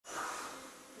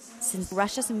Since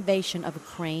Russia's invasion of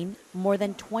Ukraine, more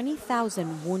than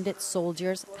 20,000 wounded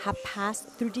soldiers have passed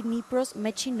through Dnipro's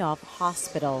Mechnikov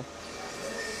hospital.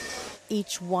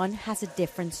 Each one has a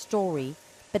different story,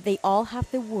 but they all have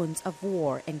the wounds of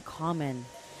war in common.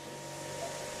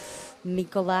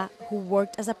 Mykola, who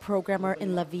worked as a programmer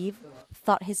in Lviv,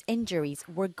 thought his injuries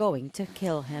were going to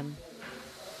kill him.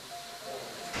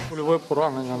 Польове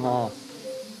поранення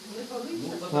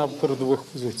на передових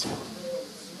позиціях.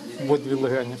 Обидві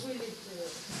легені.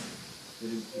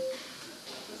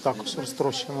 Також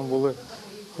розтрощені були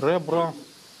ребра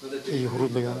і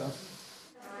грудина.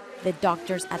 The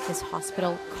doctors at this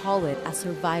hospital call it a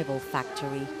survival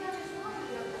factory.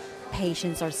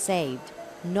 Patients are saved.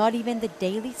 Not even the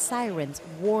daily sirens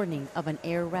warning of an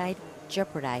air raid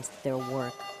jeopardized their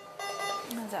work.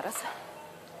 Зараз.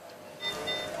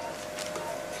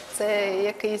 Це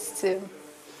якийсь,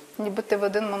 ніби ти в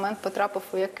один момент потрапив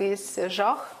у якийсь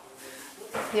жах.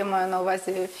 Я маю на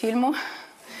увазі фільму.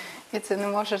 І ти не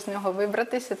можеш з нього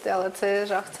вибратися, але цей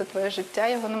жах – це твоє життя,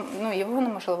 його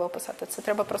неможливо описати, це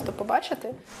треба просто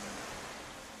побачити.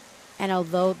 And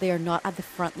although they are not at the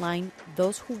front line,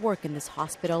 those who work in this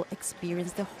hospital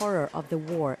experience the horror of the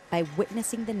war by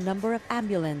witnessing the number of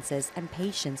ambulances and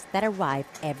patients that arrive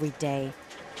every day.